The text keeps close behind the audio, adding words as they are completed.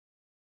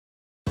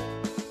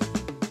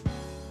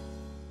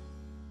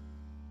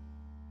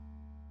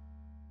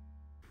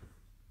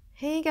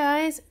Hey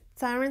guys,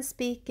 tsiren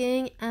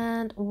speaking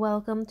and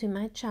welcome to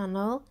my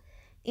channel.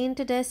 In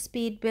today's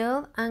speed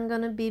build, I'm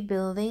gonna be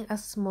building a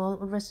small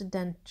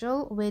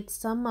residential with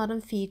some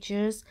modern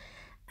features,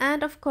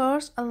 and of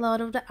course a lot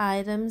of the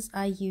items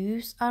I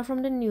use are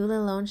from the newly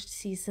launched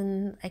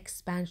season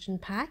expansion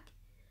pack.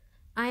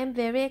 I am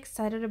very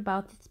excited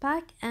about this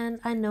pack and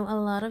I know a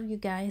lot of you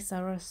guys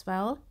are as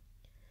well.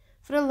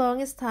 For the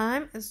longest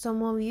time,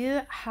 some of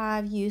you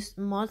have used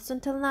mods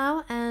until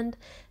now, and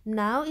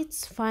now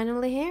it's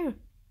finally here.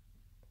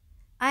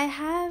 I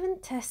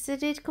haven't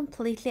tested it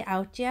completely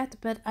out yet,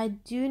 but I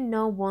do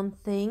know one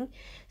thing,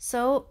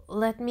 so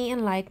let me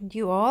enlighten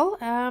you all.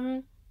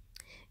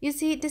 You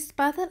see,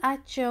 despite that I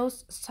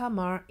chose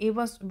summer, it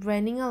was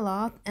raining a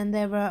lot and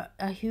there were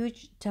a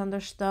huge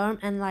thunderstorm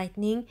and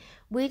lightning,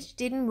 which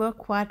didn't work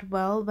quite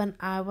well when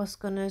I was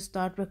gonna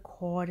start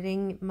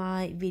recording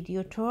my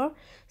video tour.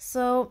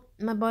 So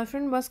my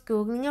boyfriend was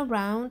googling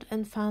around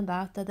and found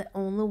out that the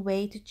only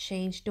way to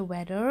change the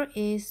weather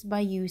is by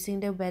using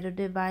the weather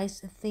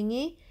device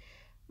thingy.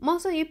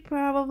 Most of you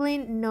probably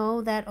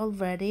know that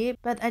already,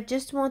 but I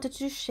just wanted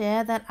to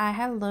share that I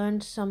have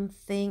learned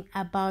something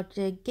about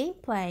the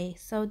gameplay,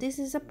 so this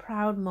is a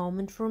proud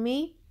moment for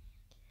me.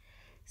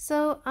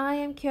 So I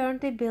am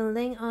currently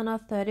building on a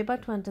 30 by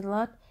 20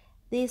 lot.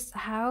 This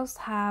house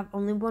have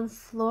only one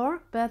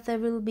floor, but there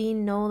will be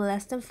no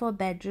less than 4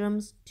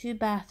 bedrooms, 2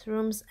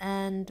 bathrooms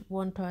and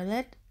 1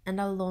 toilet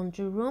and a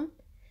laundry room.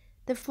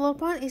 The floor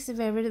plan is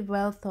very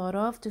well thought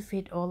of to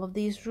fit all of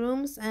these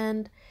rooms,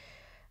 and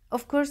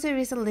of course, there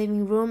is a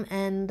living room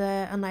and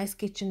a nice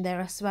kitchen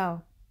there as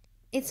well.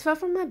 It's far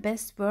from my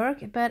best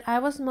work, but I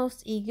was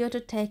most eager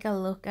to take a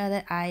look at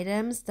the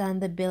items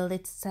than the build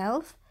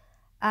itself.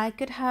 I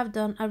could have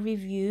done a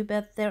review,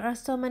 but there are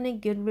so many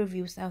good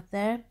reviews out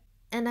there,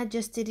 and I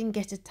just didn't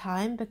get the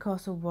time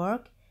because of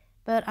work,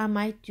 but I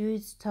might do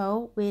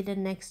so with the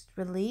next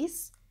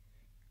release.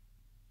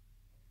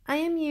 I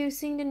am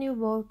using the new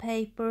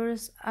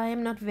wallpapers. I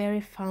am not very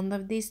fond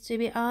of these, to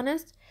be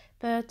honest,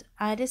 but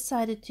I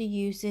decided to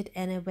use it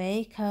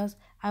anyway because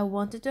I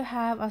wanted to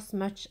have as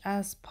much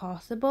as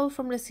possible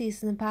from the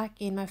season pack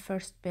in my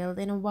first build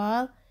in a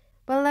while.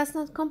 Well, that's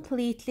not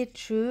completely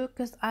true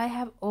because I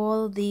have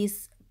all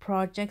these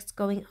projects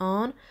going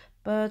on,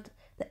 but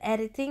the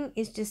editing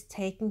is just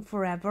taking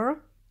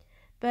forever.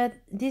 But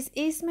this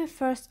is my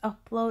first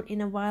upload in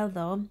a while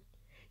though.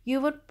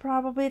 You would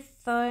probably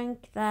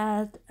think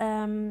that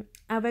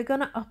I were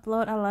gonna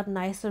upload a lot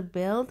nicer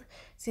build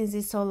since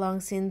it's so long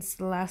since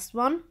the last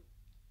one.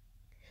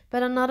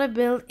 But another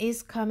build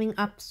is coming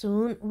up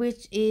soon,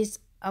 which is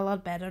a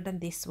lot better than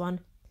this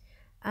one.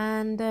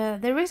 And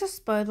there is a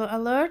spoiler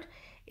alert.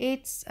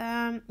 It's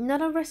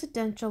not a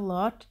residential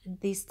lot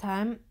this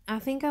time. I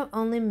think I've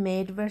only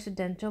made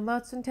residential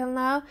lots until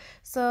now,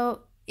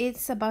 so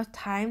it's about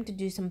time to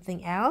do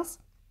something else.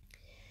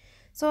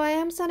 So I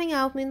am setting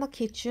out in the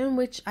kitchen,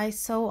 which I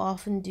so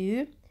often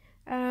do.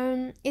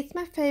 It's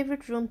my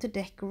favorite room to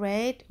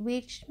decorate,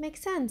 which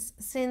makes sense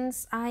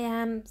since I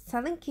am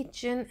selling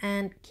kitchen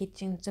and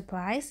kitchen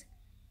supplies.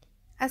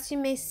 As you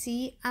may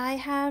see, I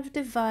have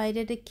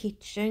divided the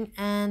kitchen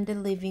and the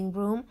living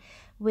room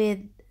with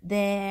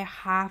the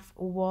half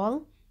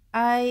wall.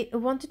 I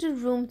wanted the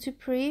room to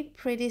be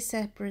pretty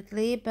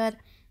separately, but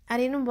I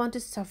didn't want to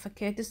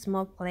suffocate the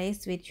small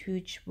place with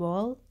huge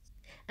wall.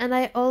 And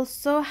I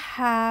also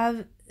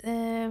have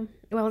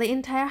well, the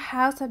entire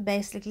house are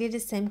basically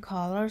the same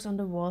colors on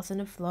the walls and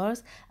the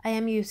floors. I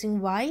am using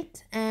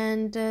white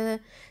and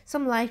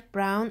some light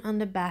brown on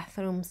the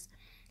bathrooms.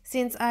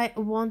 Since I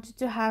wanted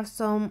to have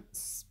some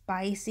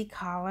spicy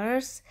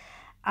colors,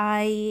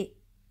 I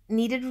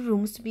needed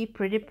rooms to be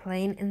pretty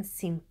plain and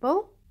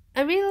simple.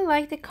 I really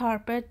like the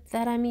carpet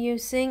that I'm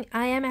using.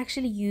 I am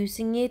actually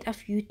using it a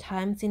few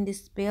times in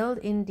this build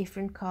in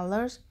different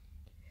colors.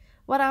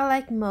 What I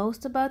like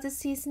most about the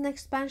season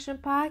expansion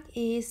pack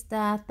is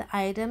that the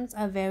items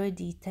are very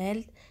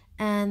detailed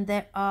and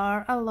there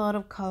are a lot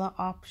of color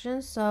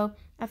options, so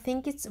I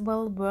think it's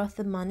well worth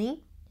the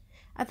money.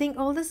 I think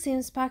all the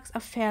Sims packs are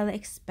fairly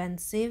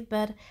expensive,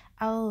 but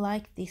I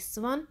like this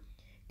one.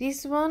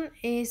 This one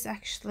is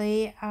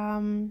actually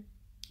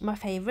my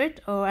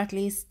favorite, or at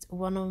least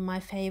one of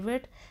my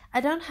favorite. I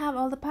don't have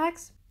all the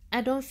packs.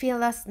 I don't feel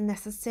that's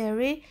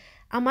necessary.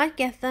 I might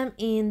get them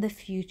in the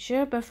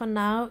future, but for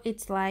now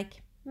it's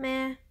like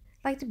meh.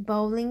 Like the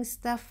bowling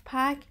stuff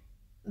pack,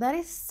 that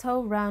is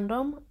so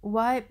random.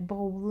 Why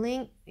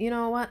bowling? You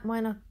know what? Why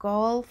not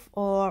golf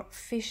or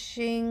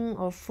fishing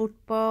or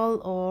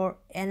football or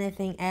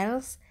anything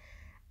else?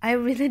 I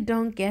really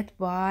don't get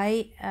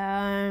why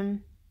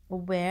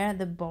where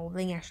the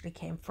bowling actually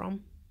came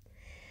from.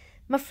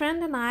 My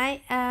friend and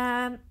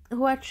I,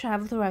 who I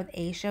traveled throughout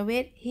Asia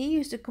with, he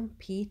used to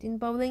compete in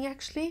bowling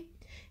actually.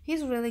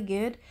 He's really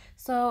good.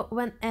 So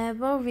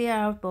whenever we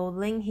are out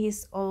bowling,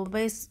 he's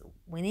always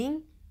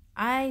winning.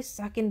 I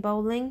suck in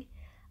bowling.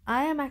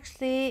 I am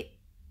actually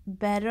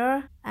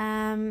better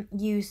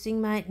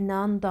using my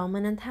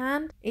non-dominant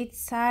hand. It's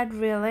sad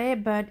really,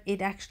 but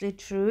it's actually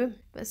true.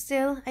 But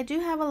still, I do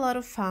have a lot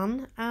of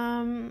fun.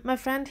 My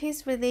friend,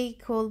 he's really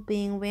cool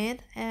being with.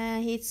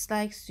 He's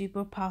like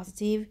super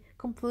positive,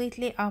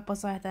 completely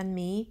opposite than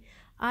me.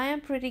 I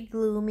am pretty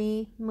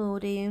gloomy,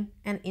 moody,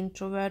 and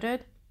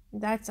introverted.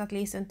 That's at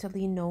least until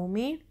you know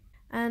me.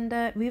 And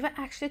we were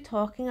actually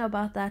talking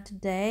about that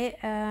today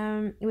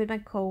with my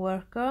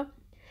coworker,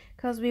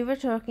 because we were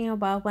talking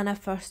about when I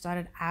first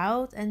started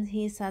out, and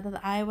he said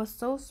that I was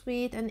so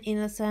sweet and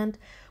innocent,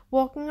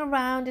 walking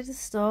around in the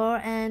store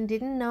and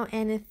didn't know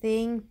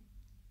anything,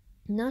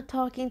 not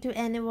talking to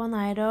anyone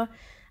either.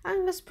 I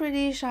was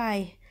pretty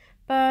shy.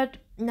 But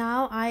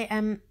now I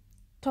am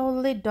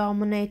totally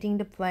dominating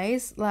the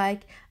place.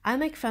 Like, I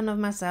make fun of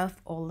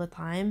myself all the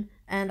time,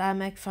 and I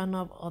make fun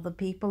of other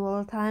people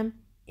all the time.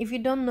 If you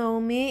don't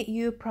know me,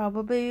 you're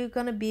probably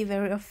gonna be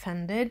very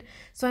offended.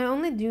 So I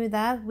only do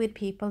that with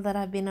people that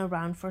have been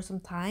around for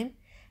some time.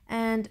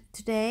 And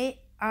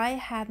today I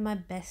had my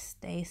best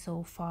day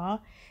so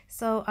far.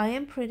 So I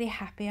am pretty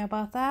happy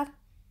about that.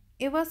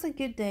 It was a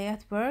good day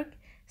at work,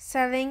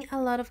 selling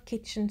a lot of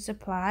kitchen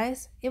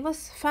supplies. It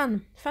was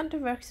fun to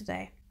work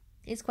today.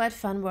 It's quite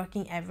fun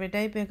working every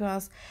day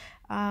because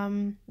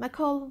my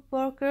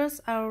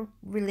co-workers are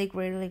really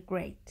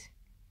great.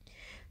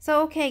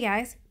 So okay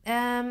guys,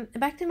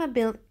 back to my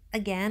build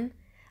again.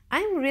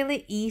 I'm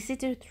really easy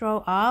to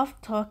throw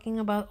off talking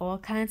about all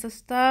kinds of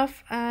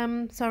stuff.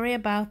 Sorry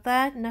about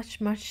that, not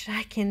much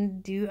I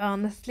can do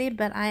honestly,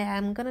 but I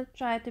am gonna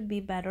try to be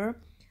better.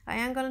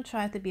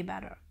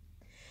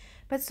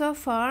 But so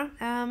far,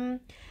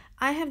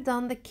 I have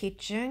done the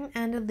kitchen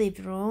and the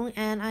living room,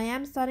 and I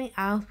am starting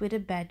out with the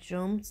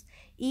bedrooms.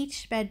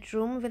 Each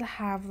bedroom will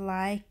have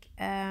like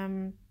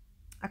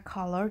a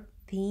color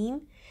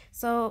theme.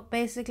 So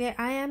basically,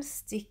 I am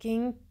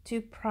sticking to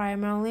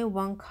primarily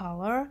one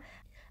color.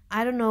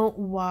 I don't know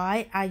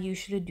why I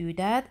usually do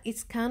that.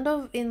 It's kind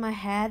of in my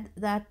head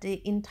that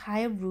the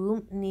entire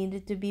room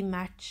needed to be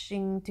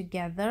matching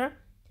together.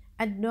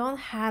 I don't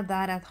have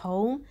that at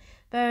home,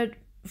 but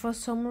for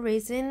some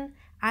reason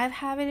I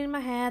have it in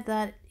my head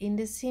that in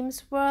the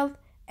Sims world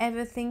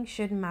everything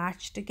should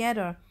match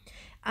together.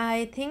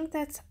 I think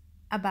that's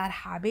a bad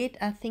habit.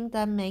 I think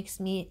that makes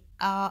me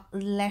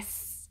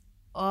less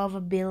of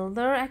a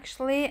builder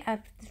actually. I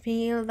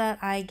feel that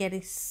I get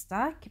it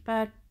stuck,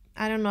 but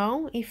I don't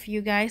know if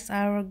you guys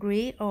are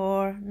agree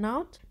or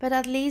not, but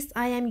at least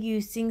I am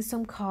using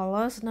some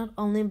colors, not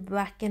only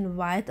black and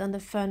white on the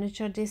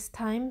furniture this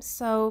time.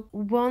 So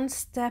one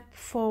step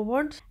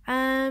forward.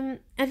 I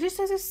just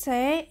have to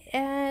say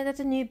that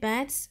the new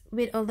beds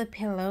with all the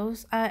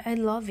pillows, I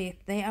love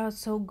it. They are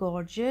so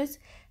gorgeous,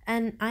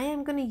 and I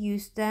am gonna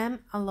use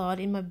them a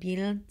lot in my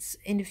builds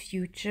in the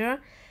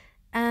future.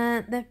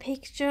 And the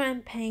picture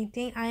and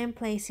painting I am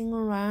placing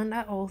around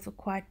are also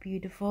quite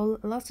beautiful.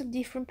 Lots of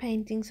different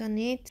paintings on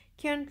it.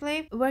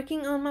 Currently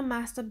working on my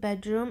master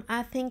bedroom.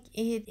 I think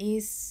it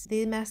is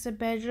the master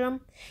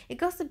bedroom. It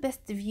got the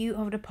best view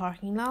of the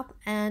parking lot,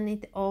 and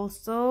it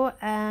also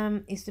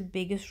is the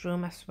biggest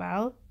room as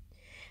well.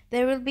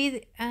 There will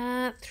be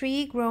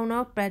 3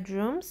 grown-up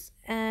bedrooms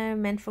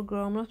meant for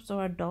grown-ups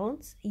or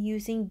adults,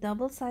 using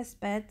double-sized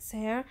beds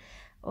here,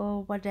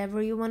 or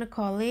whatever you want to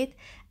call it.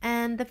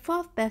 And the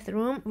 4th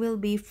bedroom will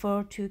be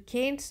for 2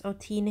 kids or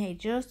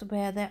teenagers,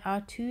 where there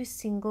are 2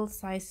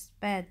 single-sized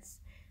beds.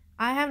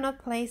 I have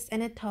not placed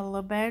any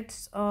toddler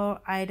beds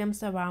or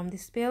items around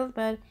this build,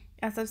 but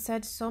as I've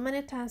said so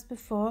many times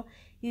before,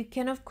 you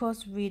can of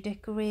course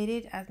redecorate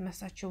it as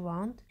much as you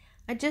want.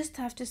 I just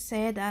have to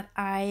say that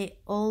I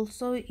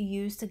also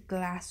used a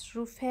glass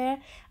roof here.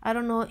 I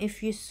don't know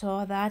if you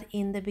saw that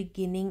in the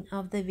beginning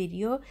of the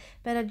video,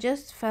 but I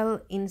just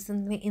fell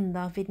instantly in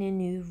love with the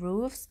new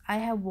roofs. I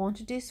have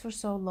wanted this for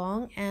so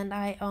long, and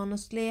I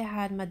honestly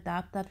had my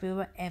doubt that we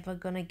were ever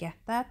gonna get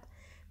that,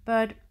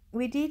 but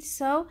we did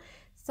so.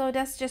 So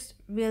that's just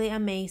really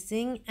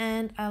amazing,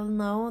 and I'll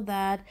know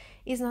that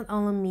it's not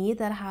only me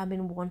that have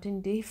been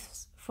wanting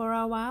this for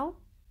a while.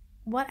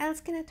 What else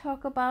can I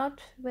talk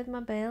about with my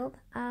build?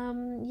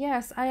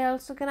 Yes, I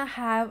also gonna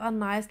have a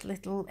nice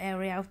little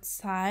area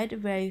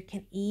outside where you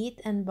can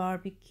eat and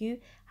barbecue,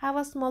 have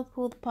a small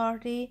pool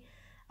party.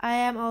 I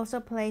am also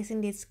placing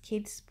this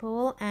kids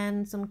pool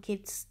and some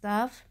kids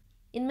stuff.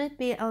 It might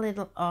be a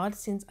little odd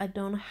since I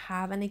don't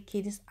have any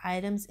kids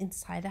items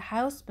inside the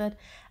house, but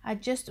I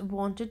just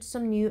wanted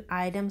some new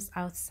items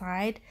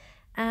outside,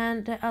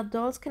 and the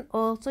adults can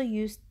also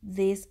use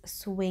this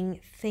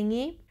swing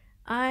thingy.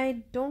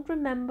 I don't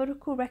remember the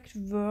correct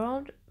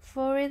word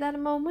for it at the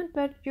moment,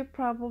 but you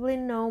probably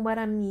know what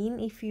I mean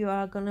if you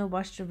are gonna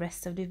watch the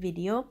rest of the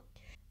video.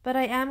 But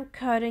I am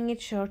cutting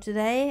it short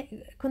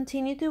today.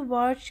 Continue to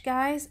watch,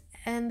 guys,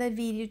 and the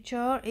video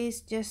tour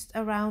is just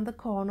around the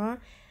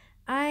corner.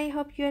 I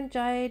hope you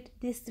enjoyed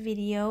this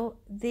video.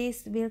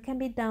 This build can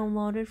be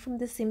downloaded from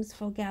the Sims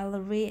 4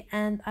 gallery,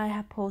 and I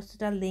have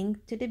posted a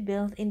link to the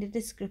build in the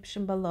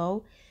description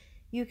below.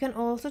 You can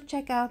also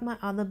check out my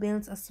other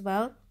builds as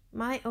well.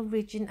 My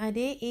origin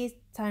ID is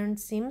tsiren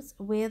sims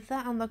with the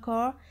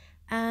underscore,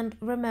 and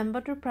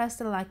remember to press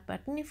the like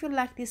button if you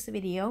like this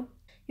video.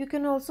 You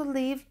can also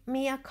leave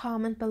me a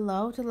comment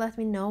below to let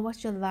me know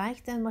what you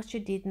liked and what you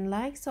didn't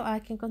like, so I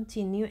can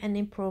continue and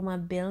improve my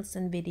builds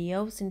and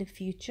videos in the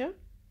future.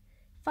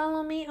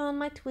 Follow me on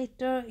my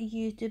Twitter,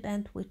 YouTube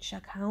and Twitch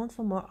account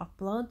for more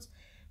uploads.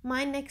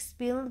 My next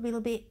build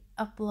will be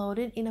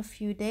uploaded in a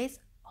few days,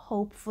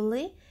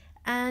 hopefully,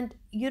 and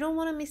you don't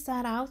want to miss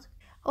that out.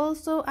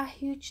 Also, a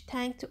huge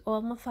thank to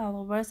all my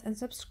followers and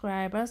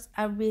subscribers.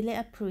 I really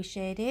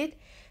appreciate it.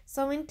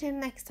 So until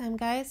next time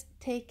guys,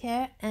 take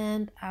care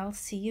and I'll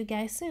see you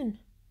guys soon.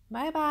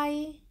 Bye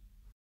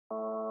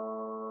bye.